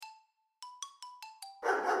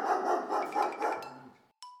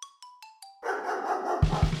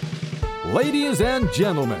Ladies and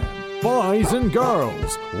gentlemen, boys and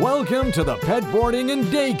girls, welcome to the Pet Boarding and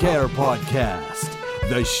Daycare Podcast,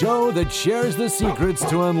 the show that shares the secrets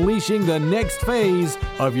to unleashing the next phase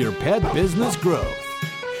of your pet business growth.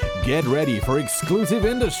 Get ready for exclusive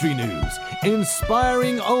industry news,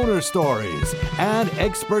 inspiring owner stories, and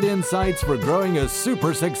expert insights for growing a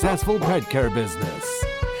super successful pet care business.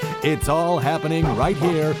 It's all happening right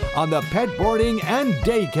here on the Pet Boarding and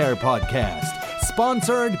Daycare Podcast,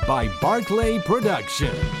 sponsored by Barclay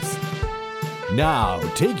Productions. Now,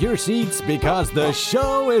 take your seats because the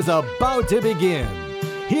show is about to begin.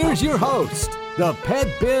 Here's your host, the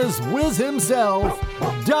Pet Biz Whiz himself,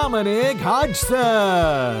 Dominic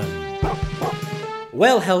Hodgson.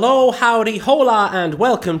 Well, hello, howdy, hola, and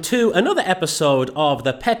welcome to another episode of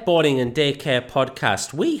the Pet Boarding and Daycare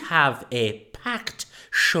Podcast. We have a packed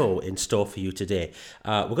show in store for you today.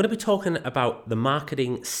 We're going to be talking about the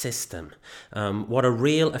marketing system, what a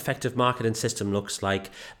real effective marketing system looks like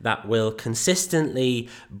that will consistently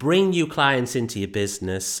bring you clients into your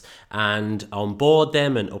business and onboard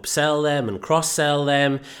them and upsell them and cross-sell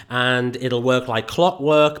them, and it'll work like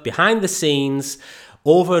clockwork behind the scenes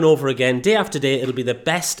over and over again, day after day. It'll be the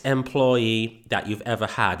best employee that you've ever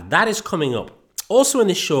had. That is coming up. Also in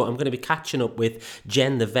this show, I'm going to be catching up with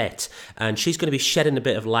Jen the vet, and she's going to be shedding a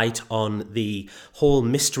bit of light on the whole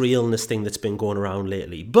mystery illness thing that's been going around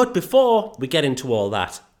lately. But before we get into all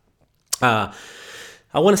that, I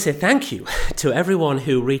want to say thank you to everyone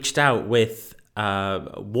who reached out with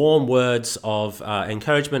warm words of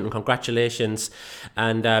encouragement and congratulations,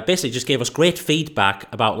 and basically just gave us great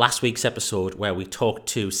feedback about last week's episode where we talked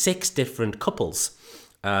to 6 different couples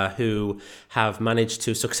who have managed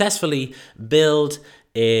to successfully build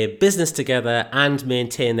a business together and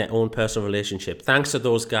maintain their own personal relationship. Thanks to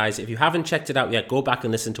those guys. If you haven't checked it out yet, go back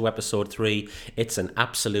and listen to episode 3. It's an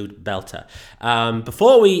absolute belter.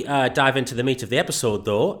 Before we dive into the meat of the episode,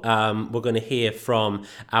 though, we're going to hear from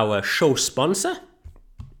our show sponsor,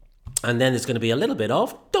 and then there's going to be a little bit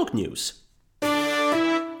of dog news.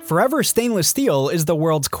 Forever Stainless Steel is the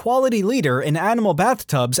world's quality leader in animal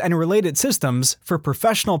bathtubs and related systems for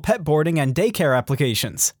professional pet boarding and daycare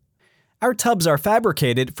applications. Our tubs are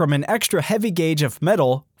fabricated from an extra heavy gauge of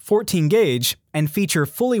metal, 14 gauge, and feature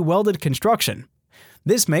fully welded construction.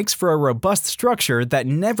 This makes for a robust structure that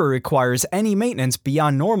never requires any maintenance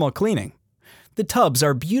beyond normal cleaning. The tubs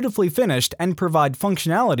are beautifully finished and provide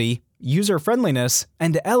functionality, user-friendliness,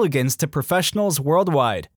 and elegance to professionals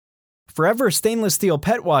worldwide. Forever Stainless Steel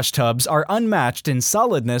pet wash tubs are unmatched in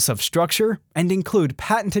solidness of structure and include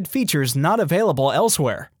patented features not available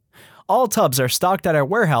elsewhere. All tubs are stocked at our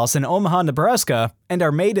warehouse in Omaha, Nebraska, and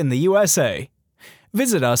are made in the USA.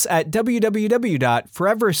 Visit us at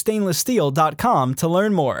www.foreverstainlesssteel.com to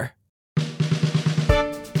learn more.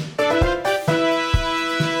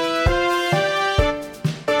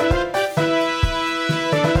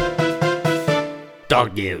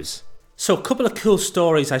 Dog news. So a couple of cool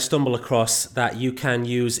stories I stumbled across that you can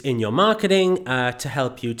use in your marketing to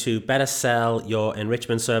help you to better sell your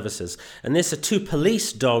enrichment services. And these are 2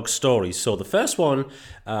 police dog stories. So the first one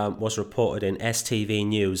was reported in STV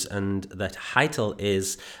News, and the title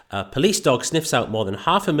is Police Dog Sniffs Out More Than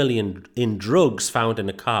 $500,000 in Drugs Found in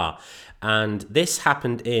a Car. And this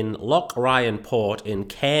happened in Loch Ryan Port in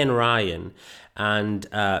Cairn Ryan. And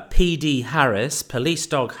PD Harris, police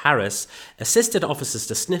dog Harris, assisted officers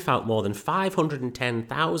to sniff out more than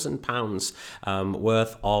 £510,000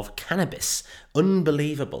 worth of cannabis.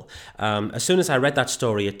 Unbelievable. As soon as I read that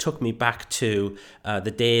story, it took me back to the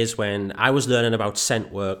days when I was learning about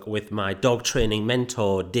scent work with my dog training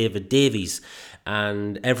mentor, David Davies.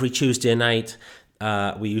 And every Tuesday night,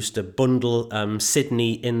 we used to bundle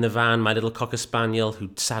Sydney in the van, my little Cocker Spaniel,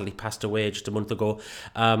 who sadly passed away just a month ago,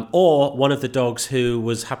 or one of the dogs who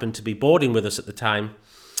happened to be boarding with us at the time.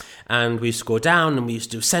 And we used to go down and we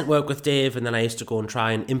used to do scent work with Dave, and then I used to go and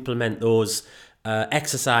try and implement those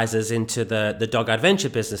exercises into the dog adventure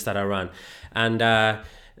business that I ran. And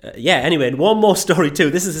anyway, one more story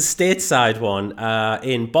too. This is a stateside one.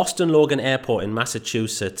 In Boston Logan Airport in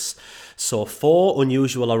Massachusetts, saw 4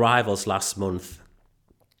 unusual arrivals last month.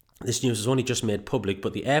 This news was only just made public,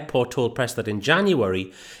 but the airport told press that in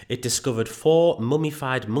January it discovered 4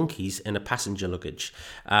 mummified monkeys in a passenger luggage.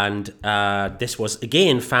 And this was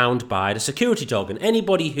again found by the security dog. And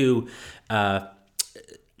anybody who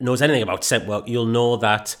knows anything about scent work, you'll know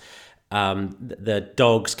that the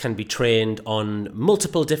dogs can be trained on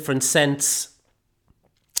multiple different scents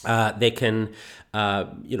They can,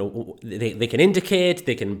 they can indicate,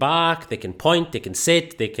 they can bark, they can point, they can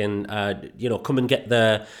sit, they can, come and get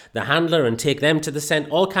the handler and take them to the scent.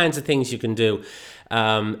 All kinds of things you can do.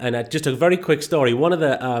 And just a very quick story. One of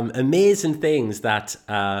the amazing things that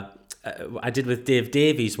I did with Dave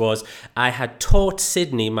Davies was I had taught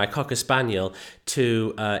Sydney, my Cocker Spaniel,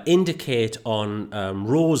 to indicate on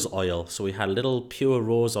rose oil. So we had a little pure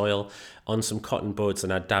rose oil on some cotton buds,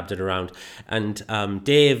 and I dabbed it around. And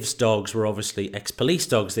Dave's dogs were obviously ex-police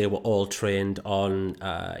dogs. They were all trained on,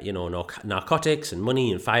 narcotics and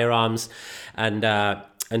money and firearms. And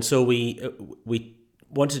so we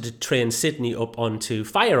wanted to train Sydney up onto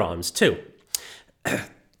firearms too.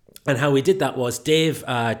 And how we did that was Dave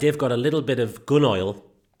got a little bit of gun oil,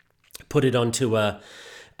 put it onto a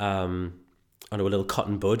little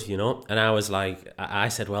cotton bud, and I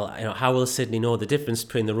said, well, how will Sydney know the difference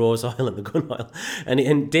between the rose oil and the gun oil?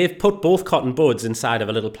 And Dave put both cotton buds inside of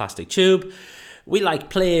a little plastic tube. We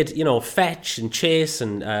played, fetch and chase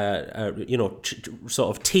and,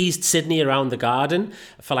 sort of teased Sydney around the garden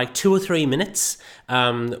for 2 or 3 minutes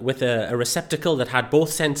with a receptacle that had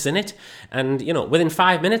both scents in it. And, within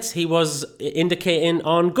 5 minutes, he was indicating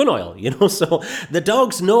on gun oil, So the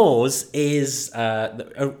dog's nose is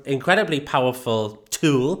an incredibly powerful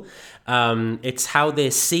tool. It's how they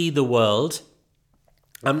see the world.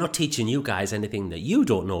 I'm not teaching you guys anything that you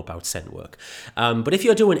don't know about scent work. But if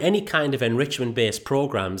you're doing any kind of enrichment-based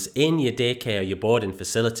programs in your daycare, your boarding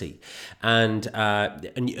facility, and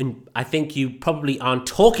I think you probably aren't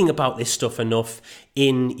talking about this stuff enough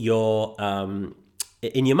in your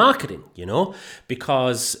marketing,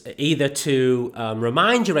 because either to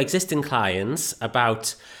remind your existing clients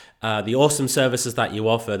about the awesome services that you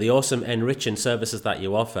offer, the awesome enriching services that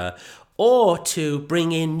you offer, or to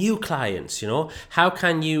bring in new clients, How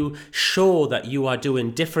can you show that you are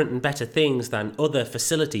doing different and better things than other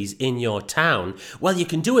facilities in your town? Well, you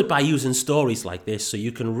can do it by using stories like this. So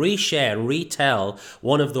you can reshare and retell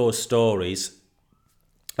one of those stories.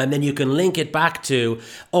 And then you can link it back to,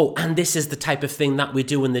 and this is the type of thing that we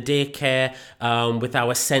do in the daycare with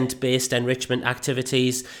our scent-based enrichment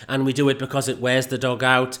activities. And we do it because it wears the dog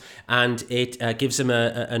out and it gives them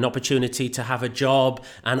an opportunity to have a job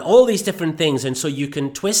and all these different things. And so you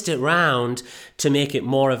can twist it round to make it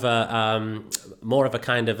more of a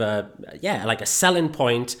kind of like a selling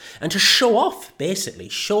point, and to show off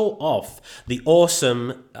the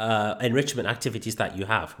awesome enrichment activities that you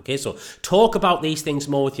have. Okay, so talk about these things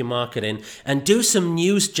more with your marketing and do some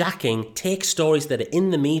news jacking. Take stories that are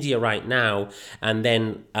in the media right now and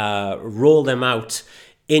then roll them out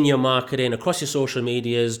in your marketing across your social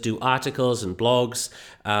medias. Do articles and blogs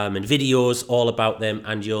and videos all about them,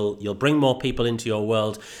 and you'll bring more people into your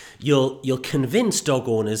world. You'll convince dog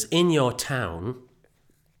owners in your town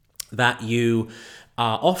that you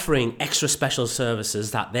are offering extra special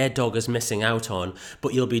services that their dog is missing out on,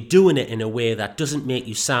 but you'll be doing it in a way that doesn't make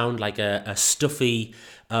you sound like a stuffy,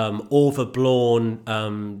 overblown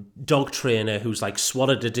dog trainer who's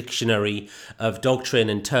swallowed a dictionary of dog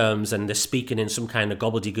training terms and they're speaking in some kind of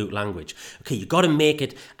gobbledygook language. Okay, you got to make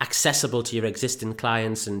it accessible to your existing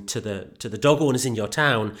clients and to the dog owners in your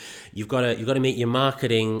town. You've got to make your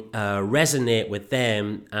marketing resonate with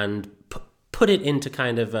them and put it into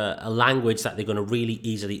kind of a language that they're going to really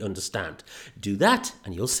easily understand. Do that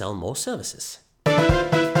and you'll sell more services.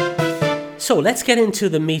 So let's get into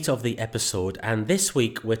the meat of the episode, and this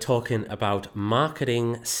week we're talking about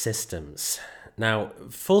marketing systems. Now,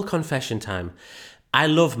 full confession time, I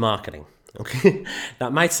love marketing. Okay,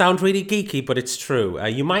 that might sound really geeky, but it's true.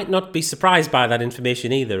 You might not be surprised by that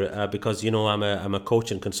information either, because I'm a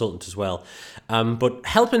coach and consultant as well. But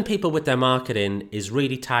helping people with their marketing is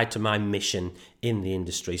really tied to my mission in the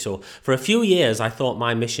industry. So for a few years, I thought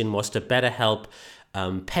my mission was to better help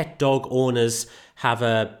pet dog owners have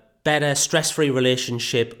a better stress-free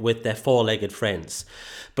relationship with their four-legged friends.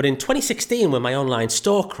 But in 2016, when my online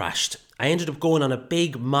store crashed, I ended up going on a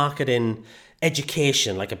big marketing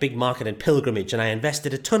education, like a big marketing pilgrimage, and I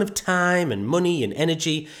invested a ton of time and money and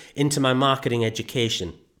energy into my marketing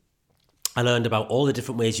education. I learned about all the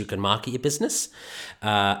different ways you can market your business,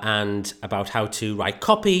 and about how to write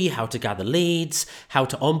copy, how to gather leads, how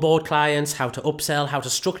to onboard clients, how to upsell, how to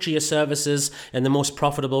structure your services in the most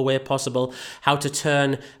profitable way possible, how to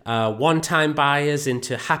turn one-time buyers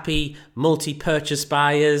into happy multi-purchase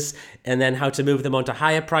buyers, and then how to move them onto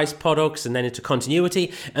higher priced products and then into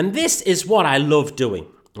continuity. And this is what I love doing.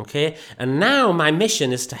 Okay, and now my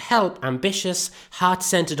mission is to help ambitious,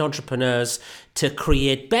 heart-centered entrepreneurs to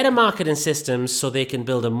create better marketing systems so they can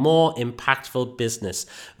build a more impactful business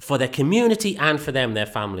for their community and for them, their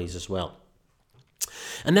families as well.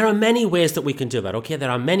 And there are many ways that we can do that, okay?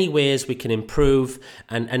 There are many ways we can improve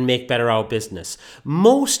and make better our business.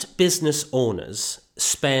 Most business owners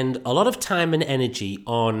spend a lot of time and energy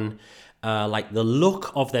on like the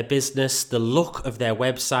look of their business, the look of their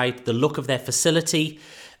website, the look of their facility,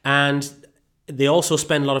 and they also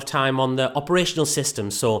spend a lot of time on the operational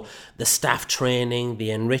systems, so the staff training, the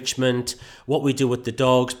enrichment, what we do with the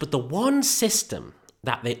dogs. But the one system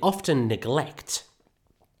that they often neglect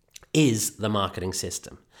is the marketing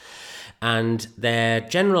system. And their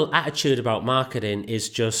general attitude about marketing is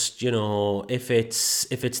just, if it's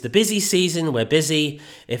the busy season, we're busy.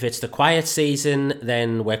 If it's the quiet season,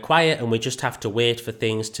 then we're quiet, and we just have to wait for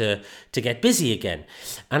things to get busy again.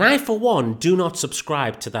 And I, for one, do not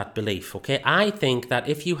subscribe to that belief, okay? I think that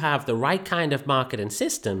if you have the right kind of marketing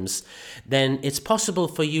systems, then it's possible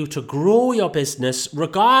for you to grow your business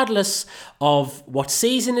regardless of what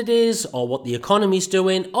season it is or what the economy's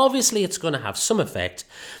doing. Obviously, it's going to have some effect.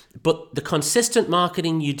 But the consistent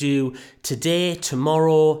marketing you do today,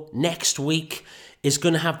 tomorrow, next week is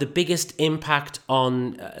going to have the biggest impact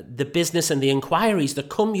on the business and the inquiries that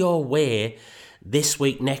come your way this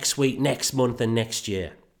week, next month, and next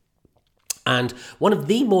year. And one of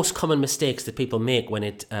the most common mistakes that people make when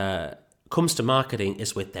it comes to marketing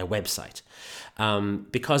is with their website.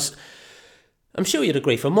 Because I'm sure you'd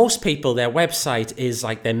agree, for most people, their website is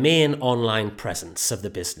like their main online presence of the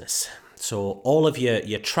business. So all of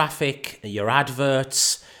your traffic, your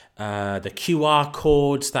adverts, the QR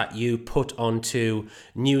codes that you put onto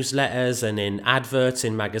newsletters and in adverts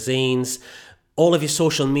in magazines, all of your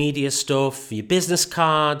social media stuff, your business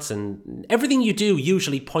cards, and everything you do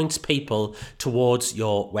usually points people towards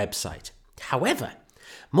your website. However,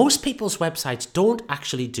 most people's websites don't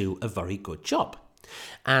actually do a very good job.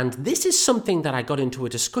 And this is something that I got into a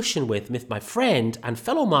discussion with my friend and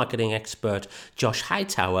fellow marketing expert, Josh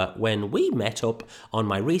Hightower, when we met up on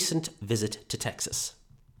my recent visit to Texas.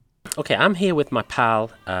 Okay, I'm here with my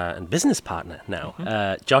pal and business partner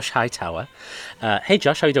now, Josh Hightower. Hey,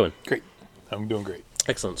 Josh, how you doing? Great. I'm doing great.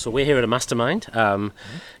 Excellent. So we're here at a mastermind,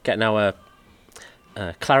 getting our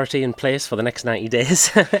clarity in place for the next 90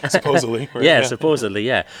 days. Supposedly. Right? Yeah, supposedly,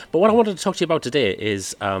 yeah. But what I wanted to talk to you about today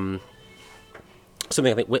is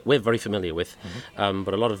something I think we're very familiar with,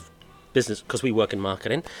 but a lot of business, because we work in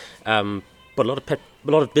marketing, but a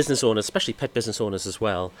lot of business owners, especially pet business owners as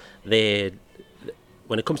well,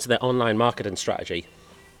 when it comes to their online marketing strategy,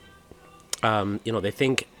 they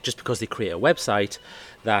think just because they create a website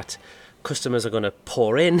that customers are going to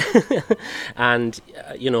pour in, and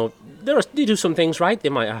they do some things right. They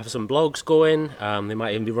might have some blogs going, they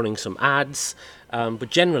might even be running some ads, but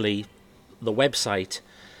generally, the website,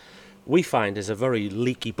 we find, is a very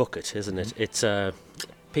leaky bucket, isn't it? It's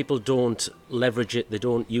people don't leverage it, they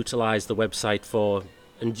don't utilize the website for,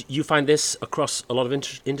 and you find this across a lot of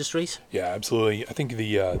industries? Yeah, absolutely. I think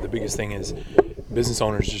the biggest thing is business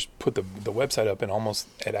owners just put the website up, and almost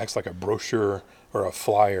it acts like a brochure or a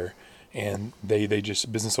flyer, and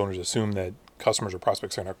business owners assume that customers or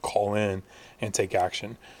prospects are going to call in and take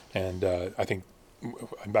action. And I think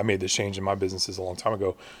I made this change in my businesses a long time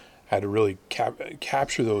ago. I had to really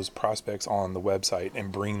capture those prospects on the website and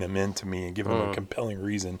bring them into me and give them a compelling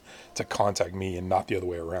reason to contact me, and not the other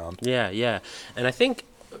way around. Yeah. And I think,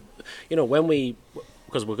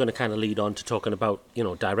 because we're going to kind of lead on to talking about,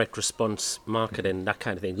 direct response marketing, that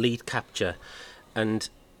kind of thing, lead capture. And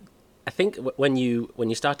I think when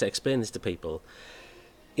you start to explain this to people,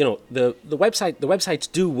 the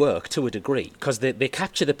websites do work to a degree, because they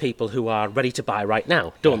capture the people who are ready to buy right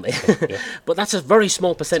now, don't they? Yeah. But that's a very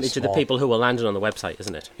small percentage of the people who are landing on the website,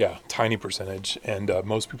 isn't it? Yeah, tiny percentage. And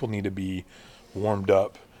most people need to be warmed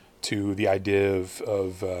up to the idea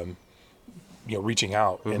of reaching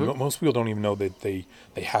out. And most people don't even know that they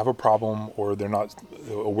have a problem, or they're not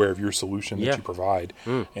aware of your solution that you provide.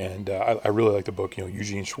 And I really like the book,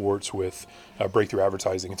 Eugene Schwartz with Breakthrough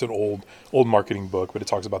Advertising. It's an old marketing book, but it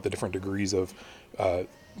talks about the different degrees of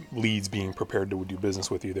leads being prepared to do business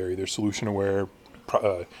with you. They're either solution aware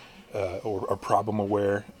or problem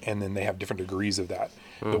aware, and then they have different degrees of that.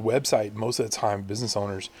 The website, most of the time, business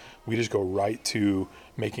owners, we just go right to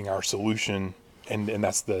making our solution. And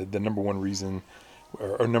that's the number one reason,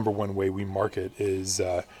 or number one way we market, is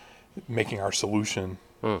making our solution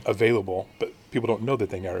available. But people don't know that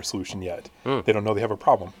they got our solution yet. They don't know they have a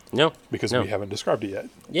problem. No. Because we haven't described it yet.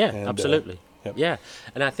 Yeah, absolutely. Yep. Yeah.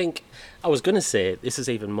 And I think I was going to say this is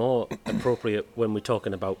even more appropriate when we're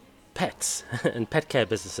talking about pets and pet care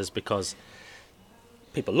businesses, because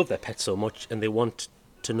people love their pets so much, and they want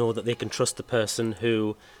to know that they can trust the person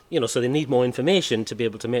who, so they need more information to be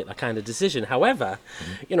able to make that kind of decision. However,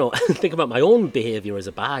 think about my own behavior as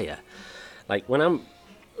a buyer. Like when I'm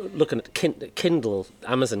looking at Kindle,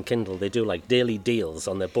 Amazon Kindle, they do like daily deals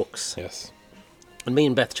on their books. Yes. And me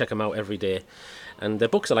and Beth check them out every day. And their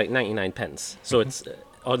books are like 99 pence. So it's,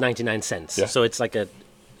 or 99 cents. Yeah. So it's like a,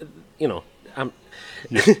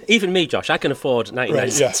 even me, Josh, I can afford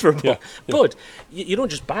 99 cents for a book. Yeah. But you don't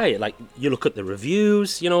just buy it. Like, you look at the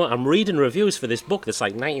reviews. I'm reading reviews for this book that's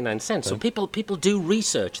like 99 cents. So people do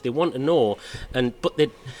research. They want to know.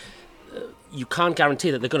 But you can't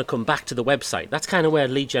guarantee that they're going to come back to the website. That's kind of where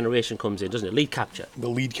lead generation comes in, doesn't it? Lead capture. The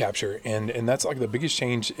lead capture. And that's like the biggest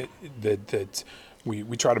change that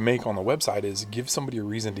we try to make on the website is give somebody a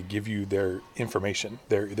reason to give you their information,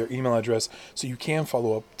 their email address, so you can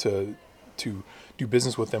follow up to do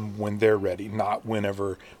business with them when they're ready, not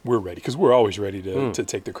whenever we're ready, because we're always ready to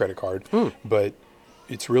take the credit card. But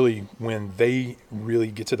it's really when they really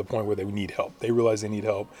get to the point where they need help. They realize they need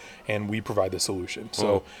help, and we provide the solution.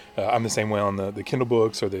 So I'm the same way on the Kindle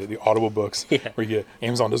books or the Audible books, where you get,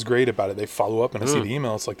 Amazon does great about it. They follow up, and I see the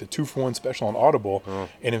email. It's like the 2-for-1 special on Audible,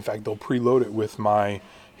 and in fact, they'll preload it with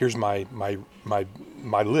here's my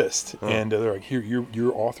list, and they're like, here,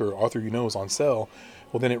 your author is on sale.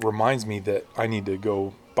 Well, then it reminds me that I need to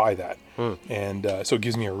go buy that. And so it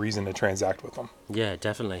gives me a reason to transact with them. Yeah,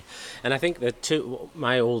 definitely. And I think that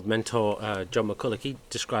my old mentor, John McCulloch, he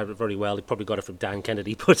described it very well. He probably got it from Dan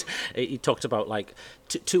Kennedy, but he talked about like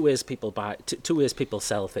two ways people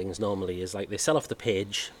sell things normally is like they sell off the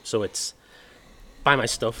page. So it's buy my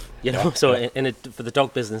stuff, So for the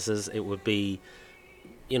dog businesses, it would be,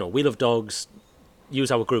 we love dogs, use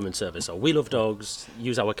our grooming service, or we love dogs,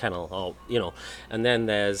 use our kennel, or and then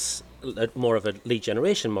there's more of a lead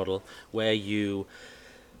generation model where you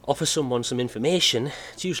offer someone some information.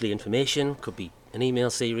 It's usually information, could be an email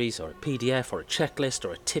series or a PDF or a checklist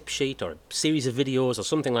or a tip sheet or a series of videos or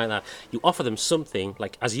something like that. You offer them something,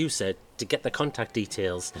 like as you said, to get their contact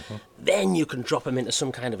details. Then you can drop them into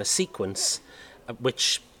some kind of a sequence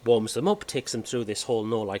which warms them up, takes them through this whole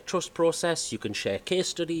know, like, trust process. You can share case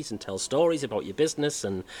studies and tell stories about your business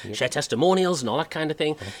and share testimonials and all that kind of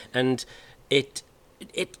thing. And it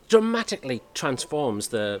dramatically transforms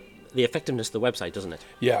the effectiveness of the website, doesn't it?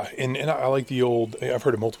 Yeah, and I like the old, I've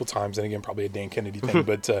heard it multiple times, and again, probably a Dan Kennedy thing,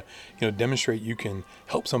 but demonstrate you can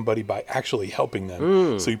help somebody by actually helping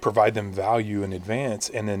them. So you provide them value in advance,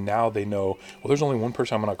 and then now they know, well, there's only one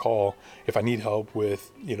person I'm going to call if I need help with,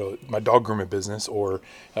 my dog grooming business or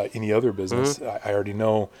any other business. I already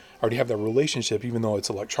have that relationship, even though it's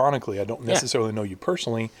electronically. I don't necessarily know you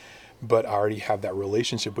personally, but I already have that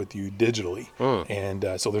relationship with you digitally.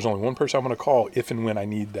 And so there's only one person I'm going to call if and when I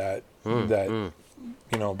need that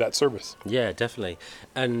service. Yeah, definitely.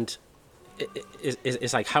 And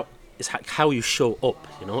it's like how you show up,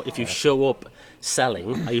 if you show up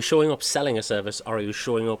selling, are you showing up selling a service, or are you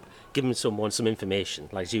showing up giving someone some information,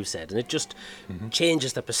 like you said? And it just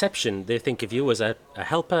changes the perception. They think of you as a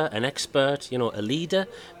helper, an expert, a leader,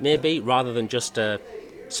 maybe, rather than just a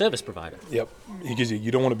service provider. Yep, because you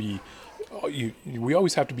don't want to be. We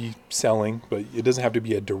always have to be selling, but it doesn't have to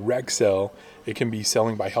be a direct sell. It can be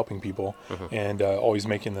selling by helping people and always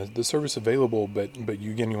making the service available. But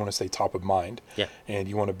you want to stay top of mind. Yeah. And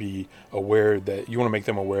you want to be aware that you want to make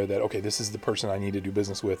them aware that, okay, this is the person I need to do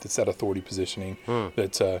business with. It's that authority positioning.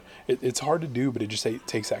 That's it's hard to do, but it just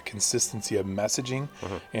takes that consistency of messaging.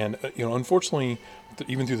 And unfortunately,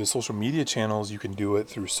 even through the social media channels, you can do it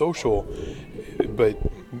through social, but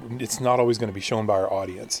it's not always going to be shown by our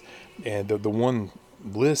audience. And the one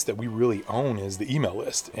list that we really own is the email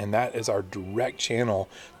list, and that is our direct channel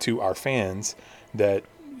to our fans. That,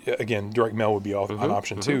 again, direct mail would be an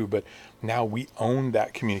option too, but now we own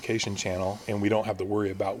that communication channel, and we don't have to worry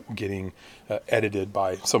about getting edited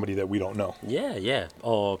by somebody that we don't know. Yeah,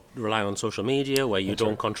 or rely on social media where you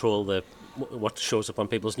don't control what shows up on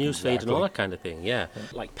people's newsfeed and all that kind of thing. Yeah.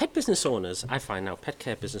 Like pet business owners, I find now, pet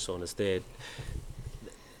care business owners, there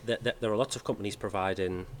are lots of companies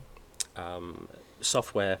providing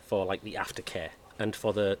software for like the aftercare and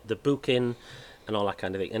for the booking and all that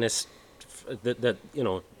kind of thing. And it's there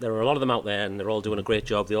are a lot of them out there, and they're all doing a great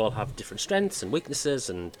job. They all have different strengths and weaknesses,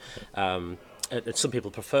 and some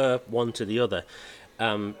people prefer one to the other.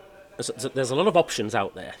 So there's a lot of options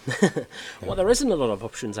out there. What there isn't a lot of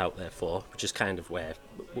options out there for, which is kind of where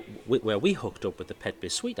we hooked up with the Pet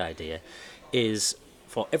Biz Suite idea, is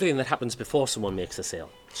for everything that happens before someone makes a sale.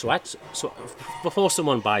 So before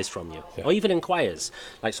someone buys from you, or even inquires.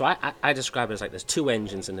 I describe it as like there's two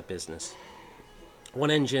engines in the business. One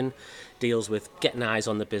engine deals with getting eyes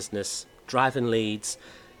on the business, driving leads,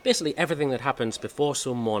 basically everything that happens before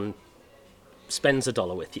someone spends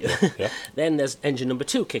 $1 with you. Then there's engine number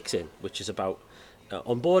 2 kicks in, which is about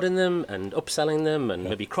onboarding them and upselling them and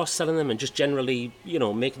maybe cross-selling them and just generally,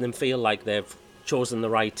 making them feel like they've chosen the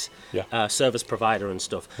right service provider and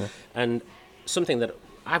stuff. And something that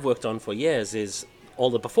I've worked on for years is all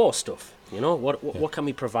the before stuff. What can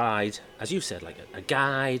we provide, as you said, like a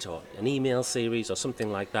guide or an email series or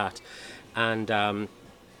something like that. And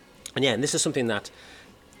this is something that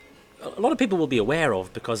a lot of people will be aware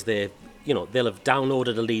of because they'll have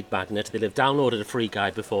downloaded a lead magnet, they'll have downloaded a free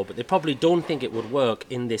guide before, but they probably don't think it would work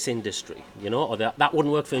in this industry, or that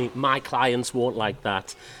wouldn't work for me. My clients won't like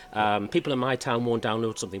that. People in my town won't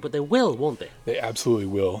download something, but they will, won't they? They absolutely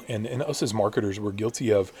will. And us as marketers, we're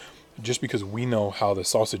guilty of, just because we know how the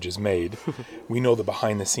sausage is made, we know the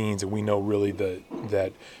behind the scenes, and we know really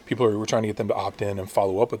that we're trying to get them to opt in and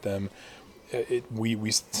follow up with them.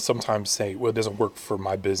 We sometimes say, well, it doesn't work for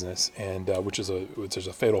my business, and which is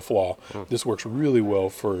a fatal flaw. This works really well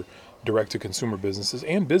for direct to consumer businesses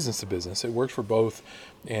and business to business. It works for both.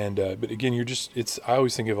 And but again, I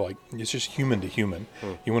always think of like it's just human to human.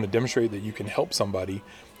 You want to demonstrate that you can help somebody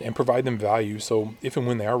and provide them value. So if and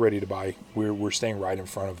when they are ready to buy, we're staying right in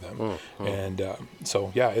front of them. And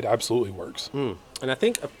it absolutely works. And I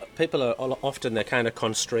think people are often they're kind of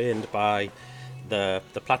constrained by the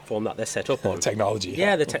platform that they're set up on. Technology.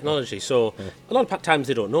 Yeah, the technology. So a lot of times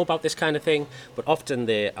they don't know about this kind of thing, but often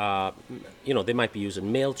they are, they might be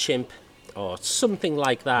using MailChimp or something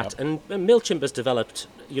like that. And MailChimp has developed,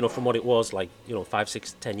 from what it was like, 5,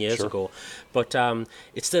 6, 10 years ago. But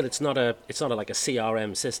it's not like a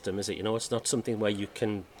CRM system, is it? It's not something where you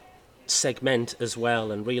can segment as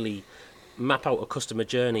well and really map out a customer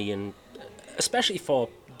journey, and especially for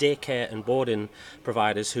daycare and boarding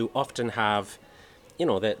providers who often have,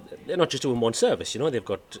 they're not just doing one service, they've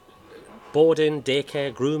got boarding,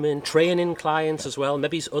 daycare, grooming, training clients as well,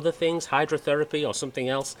 maybe other things, hydrotherapy or something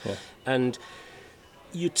else. And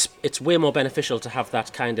it's way more beneficial to have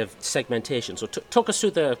that kind of segmentation. So talk us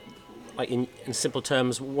through in simple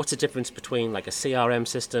terms, what's the difference between like a CRM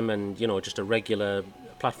system and, just a regular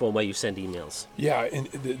platform where you send emails? Yeah, and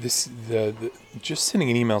just sending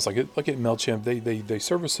an email is like at MailChimp, they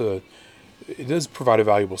service it does provide a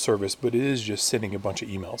valuable service, but it is just sending a bunch of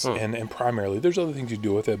emails. And primarily, there's other things you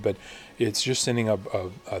do with it, but it's just sending a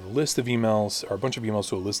list of emails or a bunch of emails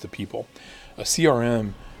to a list of people. A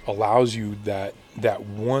CRM allows you that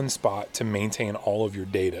one spot to maintain all of your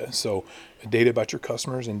data. So data about your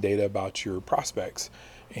customers and data about your prospects,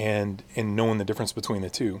 and knowing the difference between the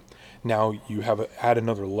two. Now you add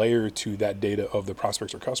another layer to that data of the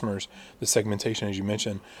prospects or customers, the segmentation, as you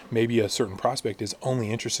mentioned. Maybe a certain prospect is only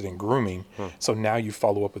interested in grooming. So now you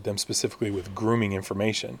follow up with them specifically with grooming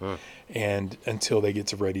information, and until they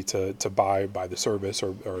get ready to buy the service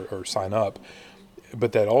or sign up.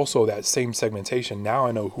 But that same segmentation, now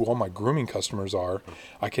I know who all my grooming customers are.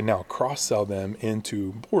 I can now cross-sell them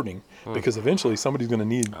into boarding, because eventually somebody's going to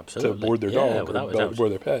need to board their dog or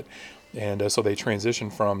board their pet. And so they transition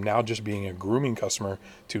from now just being a grooming customer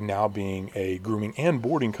to now being a grooming and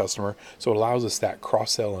boarding customer. So it allows us that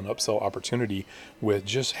cross-sell and upsell opportunity with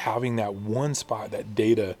just having that one spot, that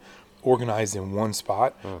data organized in one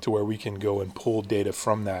spot, to where we can go and pull data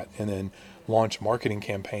from that and then launch marketing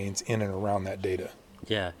campaigns in and around that data.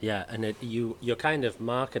 Yeah, and you're kind of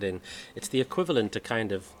marketing. It's the equivalent to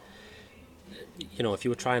kind of, if you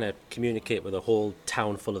were trying to communicate with a whole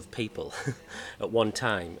town full of people at one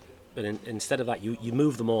time, but instead of that, you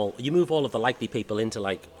move them all. You move all of the likely people into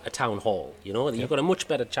like a town hall. You've got a much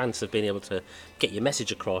better chance of being able to get your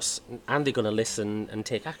message across, and they're going to listen and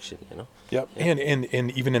take action. Yep.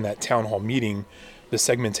 And even in that town hall meeting, the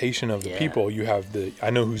segmentation of the people, you have I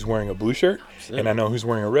know who's wearing a blue shirt, and I know who's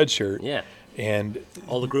wearing a red shirt. Yeah. And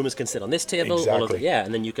all the groomers can sit on this table. Exactly.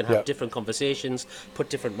 And then you can have different conversations, put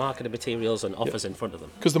different marketing materials and offers in front of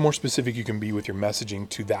them. Because the more specific you can be with your messaging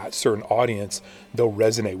to that certain audience, they'll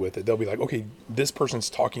resonate with it. They'll be like, okay, this person's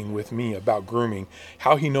talking with me about grooming.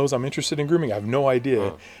 How he knows I'm interested in grooming, I have no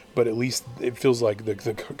idea. But at least it feels like the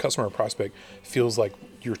customer or prospect feels like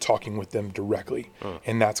you're talking with them directly,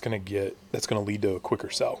 and that's going to lead to a quicker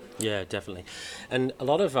sell. Yeah, definitely. And a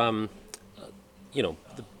lot of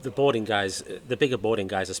the boarding guys, the bigger boarding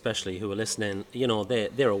guys especially, who are listening,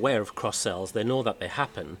 they're aware of cross sells. They know that they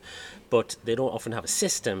happen, but they don't often have a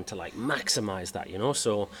system to like maximize that.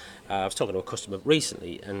 So I was talking to a customer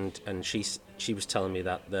recently, and she was telling me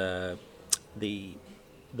that the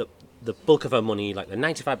bulk of her money, like the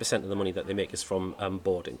 95% of the money that they make, is from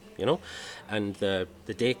boarding. And the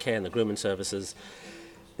daycare and the grooming services,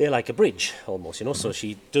 they're like a bridge almost, So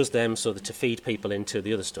she does them so that to feed people into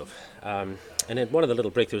the other stuff. And then one of the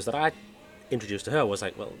little breakthroughs that I introduced to her was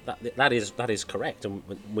like, well, that is correct, and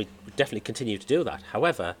we definitely continue to do that.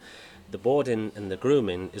 However, the boarding and the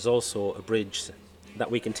grooming is also a bridge that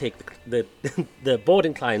we can take the the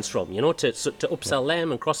boarding clients from, to upsell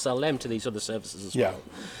them and cross-sell them to these other services as well.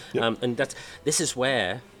 Yep. And this is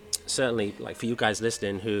where, certainly, like for you guys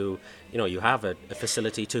listening who, you have a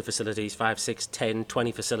facility, 2 facilities, 5, 6, 10,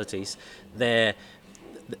 20 facilities, the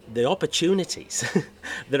opportunities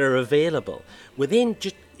that are available within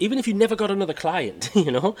just, even if you never got another client,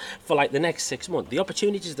 for like the next 6 months, the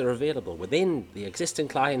opportunities that are available within the existing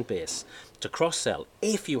client base to cross-sell,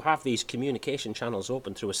 if you have these communication channels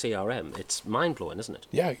open through a CRM, it's mind-blowing, isn't it?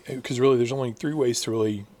 Yeah, because really there's only 3 ways to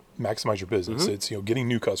really maximize your business. It's getting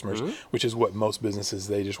new customers, which is what most businesses,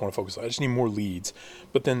 they just want to focus on. I just need more leads.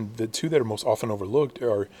 But then the 2 that are most often overlooked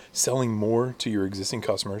are selling more to your existing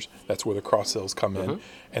customers. That's where the cross sales come in.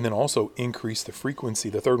 And then also increase the frequency.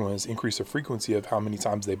 The third one is increase the frequency of how many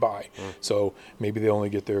times they buy. So maybe they only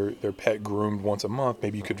get their pet groomed once a month.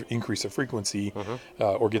 Maybe you could increase the frequency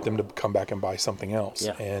or get them to come back and buy something else.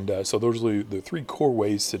 And so those are the 3 core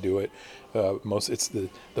ways to do it. It's the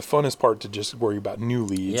funnest part to just worry about new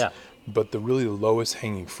leads. But the lowest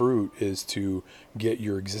hanging fruit is to get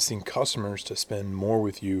your existing customers to spend more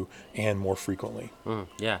with you and more frequently.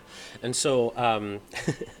 And so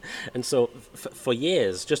for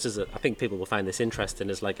years, just as I think people will find this interesting,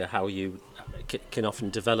 is like how you can often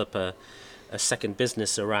develop a second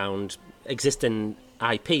business around existing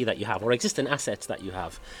IP that you have or existing assets that you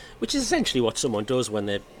have, which is essentially what someone does when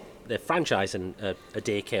they're franchising a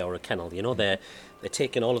daycare or a kennel. They're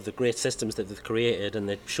taking all of the great systems that they've created and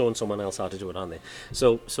they're showing someone else how to do it, aren't they?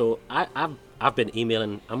 So I've been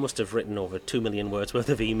emailing. I must have written over 2 million words worth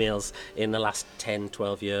of emails in the last 10,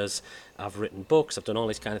 12 years. I've written books. I've done all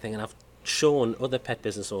this kind of thing, and I've shown other pet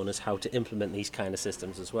business owners how to implement these kind of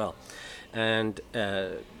systems as well. And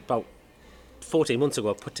about 14 months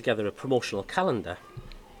ago, I put together a promotional calendar,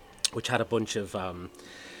 which had a bunch of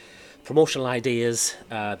promotional ideas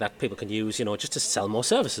that people can use, just to sell more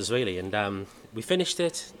services, really. And we finished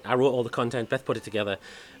it. I wrote all the content. Beth put it together,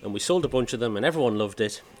 and we sold a bunch of them, and everyone loved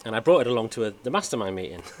it. And I brought it along to the mastermind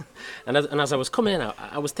meeting. and as I was coming in,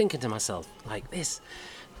 I was thinking to myself, like, this,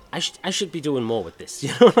 I should be doing more with this.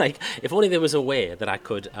 Like, if only there was a way that I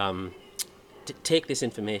could take this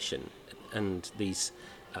information and these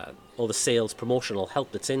all the sales promotional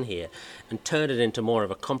help that's in here and turn it into more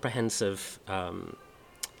of a comprehensive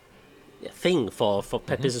thing for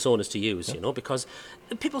pet business owners to use, because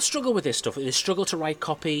people struggle with this stuff. They struggle to write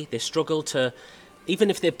copy. They struggle to, even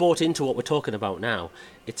if they're bought into what we're talking about now,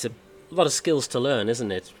 it's a lot of skills to learn,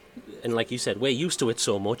 isn't it? And like you said, we're used to it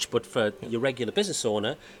so much, but for your regular business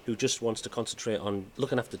owner who just wants to concentrate on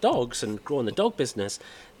looking after dogs and growing the dog business,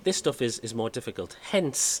 this stuff is more difficult.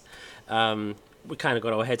 Hence, we kind of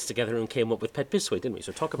got our heads together and came up with Pet BizSuite, didn't we?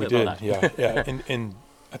 So talk a bit about that. Yeah. And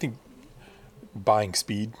I think buying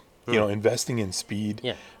speed, investing in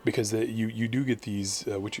speed, because you do get these,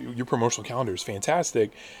 which your promotional calendar is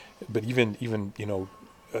fantastic, but even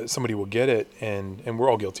somebody will get it, and we're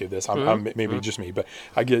all guilty of this. I'm maybe just me, but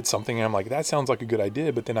I get something and I'm like, that sounds like a good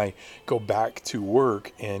idea, but then I go back to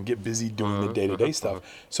work and get busy doing the day-to-day stuff.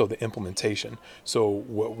 So the implementation. So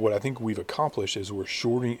what I think we've accomplished is we're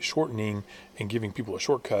shortening and giving people a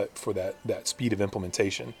shortcut for that speed of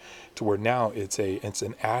implementation, to where now it's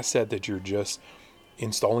an asset that you're just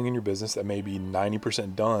installing in your business that may be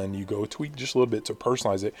 90% done. You go tweak just a little bit to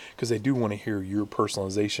personalize it, because they do want to hear your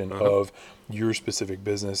personalization of your specific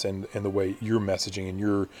business and the way you're messaging and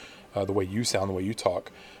your the way you sound, the way you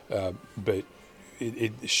talk. But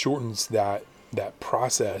it shortens that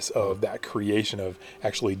process of that creation of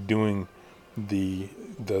actually doing the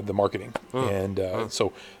marketing. And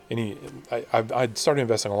so I started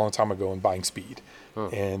investing a long time ago in buying speed.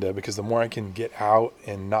 And because the more I can get out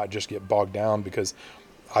and not just get bogged down, because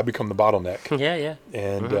I become the bottleneck.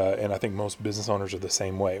 And I think most business owners are the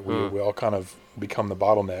same way. We all kind of become the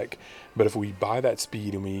bottleneck. But if we buy that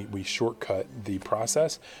speed and we shortcut the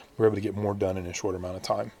process, we're able to get more done in a shorter amount of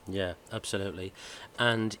time. Yeah, absolutely.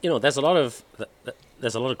 And there's a lot of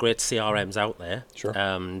great CRMs out there. Sure.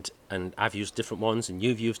 And I've used different ones, and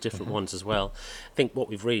you've used different ones as well. I think what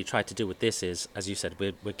we've really tried to do with this is, as you said,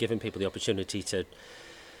 we're giving people the opportunity to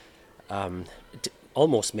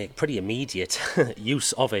almost make pretty immediate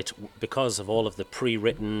use of it, because of all of the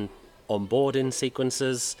pre-written onboarding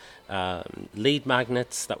sequences, lead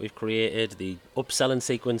magnets that we've created, the upselling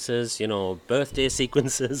sequences, birthday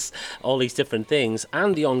sequences, all these different things,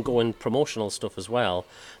 and the ongoing promotional stuff as well.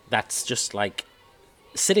 That's just like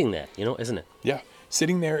sitting there, isn't it? Yeah.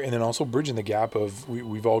 Sitting there, and then also bridging the gap of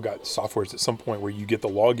we've all got softwares at some point where you get the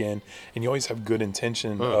login and you always have good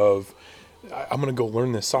intention of, I'm going to go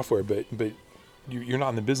learn this software, but you're not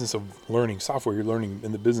in the business of learning software. You're learning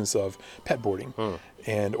in the business of pet boarding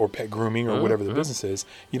and or pet grooming or whatever the business is.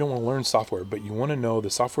 You don't want to learn software, but you want to know the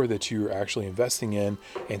software that you're actually investing in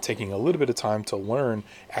and taking a little bit of time to learn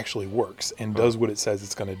actually works and does what it says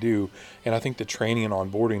it's going to do. And I think the training and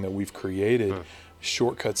onboarding that we've created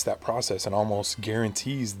shortcuts that process and almost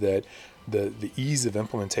guarantees that the ease of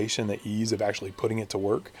implementation, the ease of actually putting it to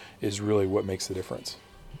work is really what makes the difference.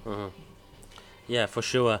 Yeah, for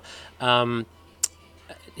sure. I'm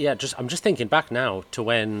just thinking back now to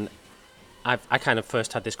when I kind of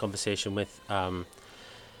first had this conversation with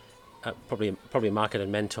probably a marketing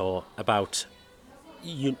mentor about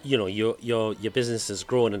you know your business has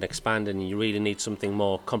grown and expanded, and you really need something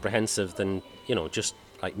more comprehensive than just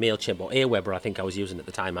like MailChimp or Aweber. I think I was using at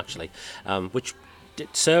the time actually, which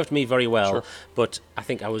served me very well. Sure. But I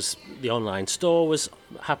think the online store was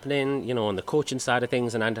happening, on the coaching side of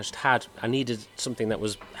things, and I needed something that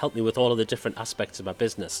was help me with all of the different aspects of my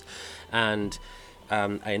business, and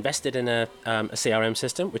I invested in a CRM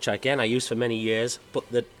system, which again I used for many years,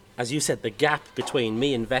 but as you said, the gap between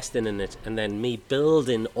me investing in it and then me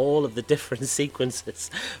building all of the different sequences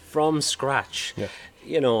from scratch,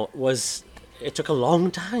 it took a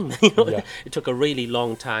long time. It took a really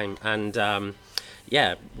long time, and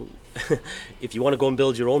if you want to go and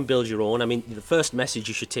build your own. I mean, the first message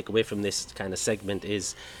you should take away from this kind of segment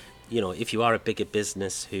is, if you are a bigger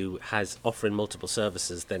business who has offering multiple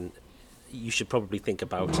services, then you should probably think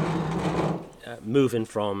about moving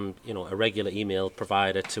from a regular email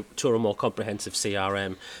provider to a more comprehensive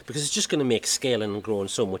CRM, because it's just going to make scaling and growing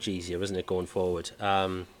so much easier, isn't it, going forward?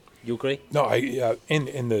 You agree? No,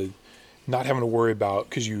 in the not having to worry about,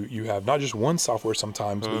 because you have not just one software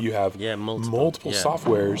sometimes, but you have multiple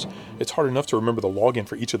softwares. It's hard enough to remember the login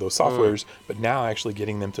for each of those softwares, but now actually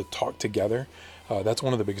getting them to talk together. That's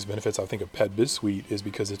one of the biggest benefits, I think, of Pet Biz Suite, is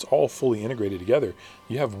because it's all fully integrated together.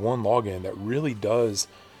 You have one login that really does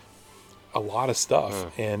a lot of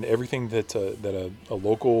stuff, and everything that a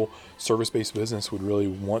local service-based business would really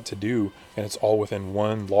want to do, and it's all within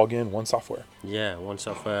one login, one software. Yeah, one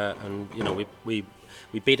software, and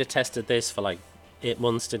we beta tested this for like 8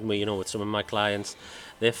 months, didn't we? With some of my clients.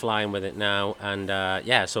 They're flying with it now, and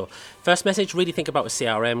so first message, really think about a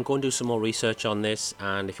CRM. Go and do some more research on this,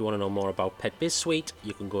 and if you want to know more about Pet Biz Suite,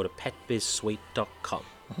 you can go to petbizsuite.com.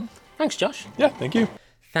 Thanks, Josh. Yeah, thank you.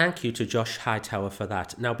 Thank you to Josh Hightower for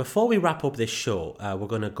that. Now, before we wrap up this show, we're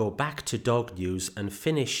going to go back to dog news and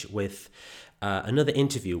finish with another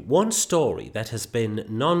interview. One story that has been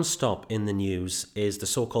non-stop in the news is the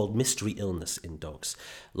so-called mystery illness in dogs.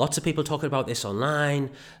 Lots of people talking about this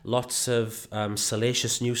online, lots of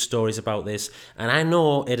salacious news stories about this, and I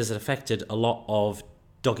know it has affected a lot of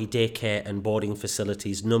doggy daycare and boarding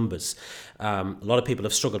facilities numbers. A lot of people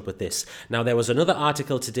have struggled with this. Now, there was another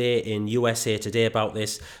article today in USA Today about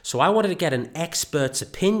this, so I wanted to get an expert's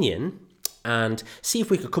opinion and see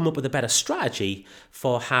if we could come up with a better strategy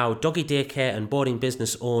for how doggy daycare and boarding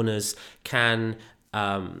business owners can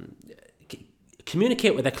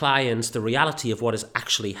communicate with their clients the reality of what is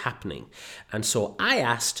actually happening. And so I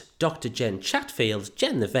asked Dr. Jen Chatfield,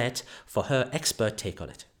 Jen the vet, for her expert take on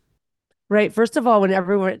it. Right. First of all,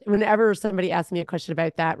 whenever somebody asks me a question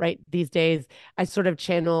about that, right, these days, I sort of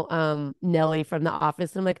channel Nellie from The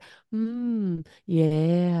Office. And I'm like,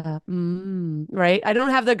 right. I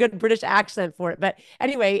don't have the good British accent for it. But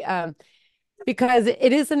anyway, because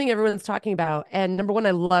it is something everyone's talking about. And number one,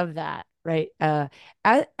 I love that. Right.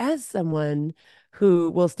 As someone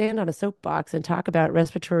who will stand on a soapbox and talk about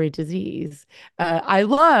respiratory disease. I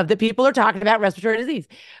love that people are talking about respiratory disease.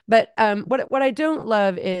 But what I don't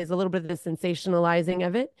love is a little bit of the sensationalizing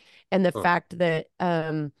of it, and the fact that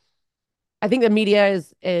I think the media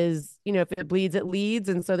is if it bleeds, it leads.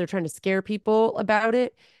 And so they're trying to scare people about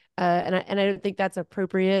it. And I don't think that's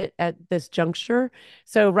appropriate at this juncture.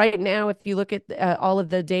 So right now, if you look at all of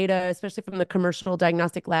the data, especially from the commercial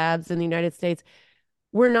diagnostic labs in the United States,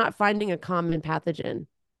 we're not finding a common pathogen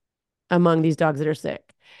among these dogs that are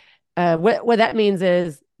sick. What that means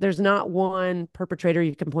is there's not one perpetrator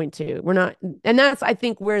you can point to. We're not, and that's, I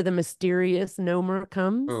think, where the mysterious nomer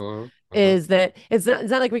comes, is that it's not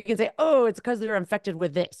like we can say, oh, it's because they're infected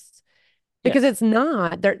with this, because it's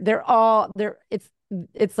not.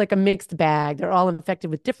 It's like a mixed bag. They're all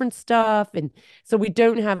infected with different stuff, and so we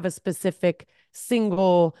don't have a specific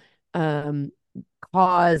single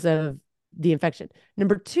cause of the infection.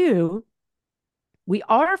 Number two, we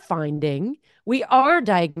are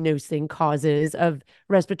diagnosing causes of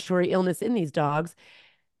respiratory illness in these dogs,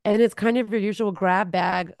 and it's kind of your usual grab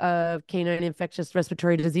bag of canine infectious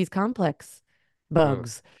respiratory disease complex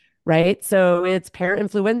bugs, right? So it's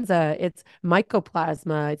parainfluenza, it's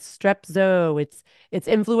mycoplasma, it's strep zoo, it's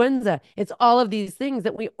influenza. It's all of these things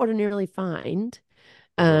that we ordinarily find.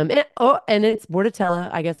 Hmm. And it's Bordetella.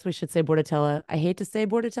 I guess we should say Bordetella. I hate to say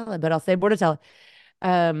Bordetella, but I'll say Bordetella.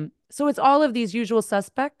 So it's all of these usual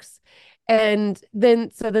suspects. And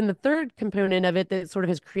then the third component of it that sort of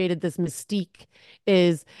has created this mystique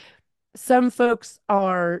is some folks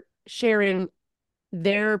are sharing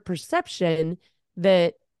their perception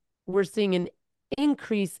that we're seeing an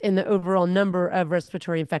increase in the overall number of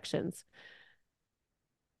respiratory infections.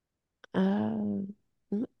 Uh,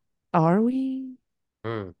 are we?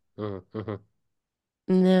 Mm, mm, hmm.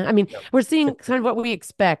 No, I mean, Yeah. we're seeing kind of what we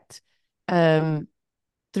expect um,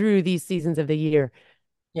 through these seasons of the year.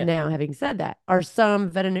 Yeah. Now, having said that, are some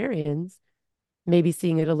veterinarians maybe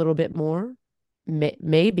seeing it a little bit more?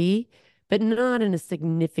 Maybe, but not in a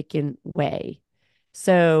significant way.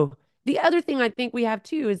 So the other thing I think we have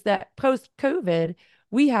too is that post-COVID,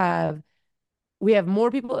 we have we have more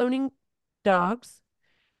people owning dogs.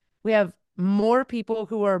 We have more people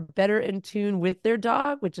who are better in tune with their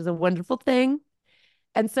dog, which is a wonderful thing.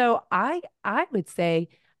 And so I would say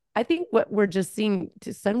I think what we're just seeing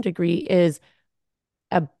to some degree is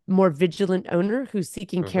a more vigilant owner who's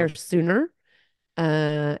seeking Hmm. care sooner.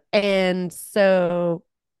 And so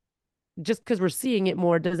just because we're seeing it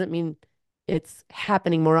more doesn't mean it's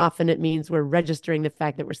happening more often. It means we're registering the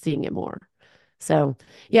fact that we're seeing it more. So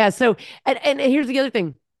yeah, so and here's the other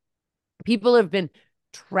thing. People have been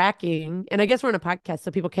tracking, and I guess we're on a podcast,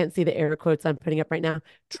 so people can't see the air quotes I'm putting up right now.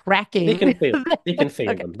 They Tracking. can feel. They can feel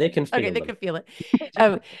Okay. them. They can Okay, feel they them. can feel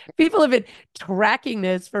it. People have been tracking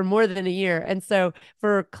this for more than a year. And so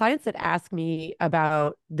for clients that ask me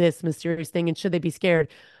about this mysterious thing and should they be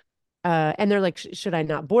scared, and they're like, should I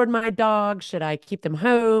not board my dog? Should I keep them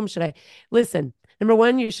home? Should I listen? Number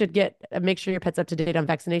one, you should make sure your pet's up to date on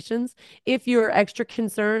vaccinations. If you're extra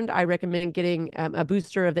concerned, I recommend getting a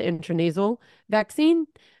booster of the intranasal vaccine.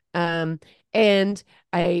 Um, and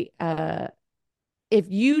if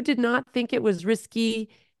you did not think it was risky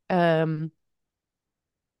um,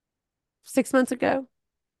 6 months ago,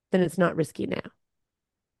 then it's not risky now.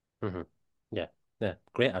 Hmm. Yeah. Yeah.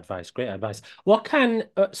 Great advice. Great advice. What kind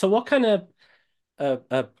of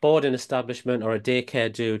a boarding establishment or a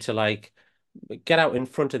daycare do to like get out in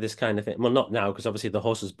front of this kind of thing? Well, not now because obviously the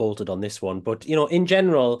horse is bolted on this one, but in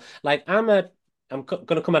general, like going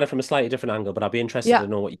to come at it from a slightly different angle, but I'll be interested Yeah. to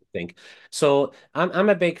know what you think. So I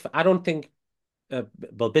don't think uh,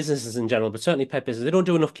 well, businesses in general, but certainly pet business, they don't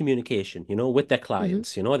do enough communication, with their Hmm.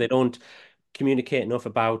 clients. They don't communicate enough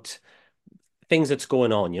about things that's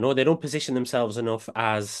going on. They don't position themselves enough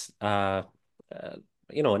as uh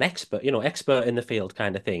an expert in the field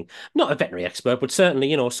kind of thing. Not a veterinary expert, but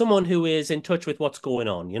certainly, someone who is in touch with what's going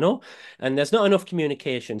on. And there's not enough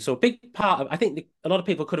communication. So a big part of, I think a lot of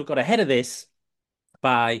people could have got ahead of this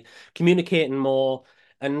by communicating more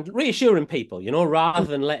and reassuring people, rather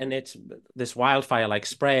than letting this wildfire like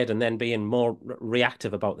spread and then being more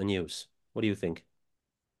reactive about the news. What do you think?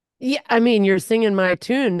 Yeah, I mean, you're singing my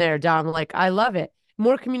tune there, Dom. Like, I love it.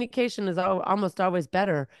 More communication is almost always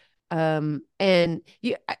better. And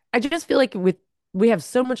I just feel like we have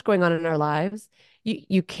so much going on in our lives,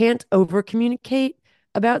 you can't over communicate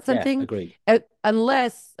about Yeah, something agreed.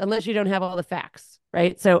 unless you don't have all the facts,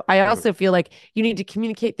 right? So I Hmm. also feel like you need to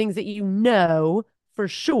communicate things that you know for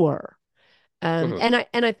sure. Hmm.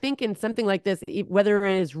 And I think in something like this, whether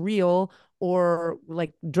it is real or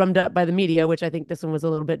like drummed up by the media, which I think this one was a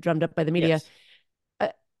little bit drummed up by the media, Yes. uh,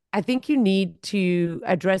 I think you need to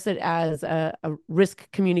address it as a risk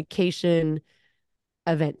communication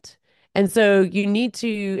event. And so you need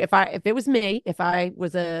to, if it was me, if I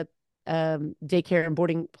was a daycare and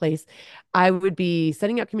boarding place, I would be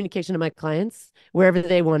sending out communication to my clients wherever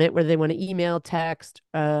they want it, whether they want to email, text,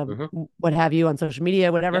 Hmm. what have you on social media, Yeah.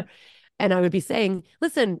 whatever. And I would be saying,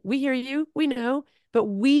 listen, we hear you, we know, but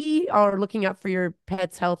we are looking out for your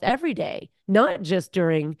pet's health every day, not just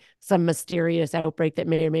during some mysterious outbreak that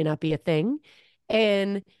may or may not be a thing.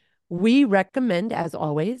 And we recommend, as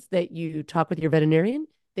always, that you talk with your veterinarian,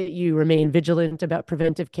 that you remain vigilant about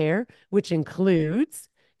preventive care, which includes,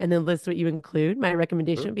 and then list what you include. My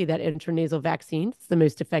recommendation Mhm. would be that intranasal vaccine. It's the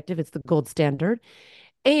most effective, it's the gold standard.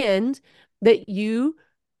 And that you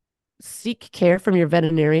seek care from your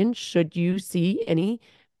veterinarian should you see any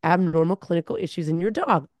abnormal clinical issues in your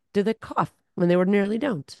dog. Do they cough when they ordinarily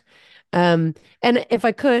don't? And if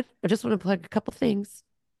I could, I just want to plug a couple things.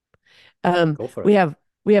 Um, Go for we it. have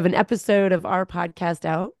we have an episode of our podcast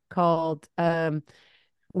out called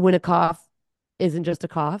 "When a Cough Isn't Just a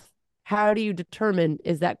Cough: how do you determine,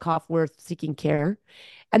 is that cough worth seeking care?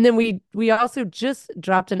 And then we also just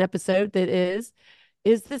dropped an episode that is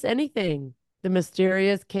this anything? The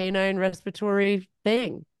mysterious canine respiratory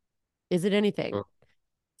thing. Is it anything? Mm.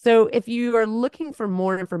 So if you are looking for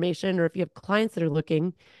more information, or if you have clients that are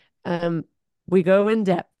looking, we go in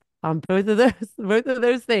depth on both of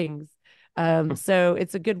those things. So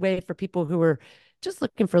it's a good way for people who are just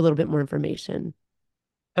looking for a little bit more information.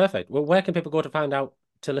 Perfect. Well, where can people go to find out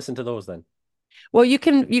to listen to those then? Well, you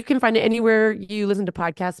can find it anywhere you listen to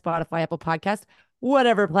podcasts, Spotify, Apple Podcasts,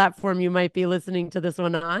 whatever platform you might be listening to this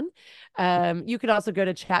one on. You could also go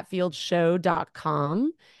to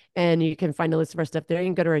chatfieldshow.com and you can find a list of our stuff there. You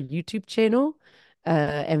can go to our YouTube channel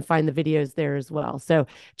and find the videos there as well. So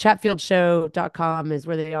chatfieldshow.com is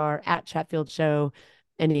where they are, at Chatfield Show,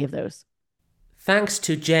 any of those. Thanks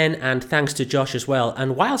to Jen and thanks to Josh as well.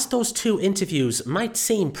 And whilst those two interviews might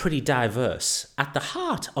seem pretty diverse, at the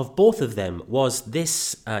heart of both of them was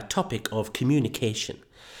this topic of communication.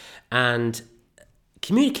 And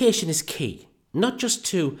communication is key, not just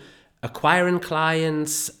to acquiring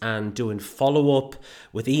clients and doing follow-up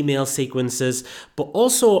with email sequences, but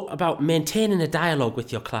also about maintaining a dialogue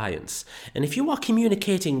with your clients. And if you are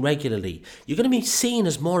communicating regularly, you're going to be seen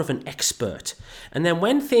as more of an expert. And then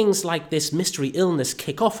when things like this mystery illness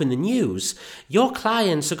kick off in the news, your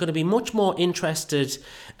clients are going to be much more interested,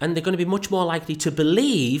 and they're going to be much more likely to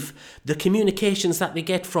believe the communications that they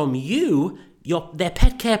get from you, their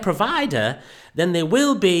pet care provider, than they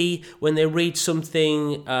will be when they read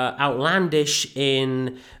something outlandish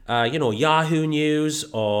in Yahoo News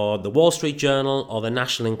or the Wall Street Journal or the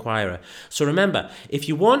National Enquirer. So remember, if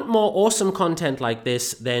you want more awesome content like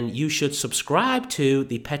this, then you should subscribe to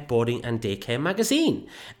the Pet Boarding and Daycare magazine.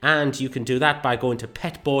 And you can do that by going to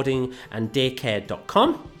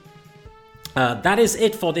petboardinganddaycare.com. That is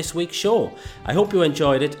it for this week's show. I hope you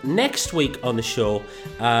enjoyed it. Next week on the show,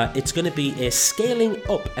 it's going to be a scaling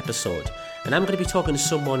up episode. And I'm going to be talking to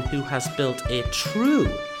someone who has built a true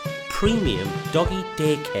premium doggy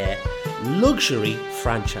daycare luxury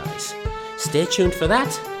franchise. Stay tuned for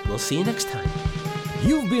that. We'll see you next time.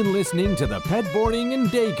 You've been listening to the Pet Boarding and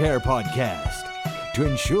Daycare Podcast. To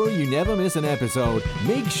ensure you never miss an episode,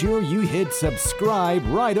 make sure you hit subscribe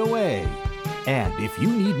right away. And if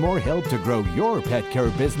you need more help to grow your pet care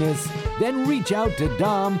business, then reach out to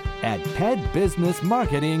Dom at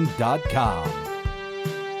petbusinessmarketing.com.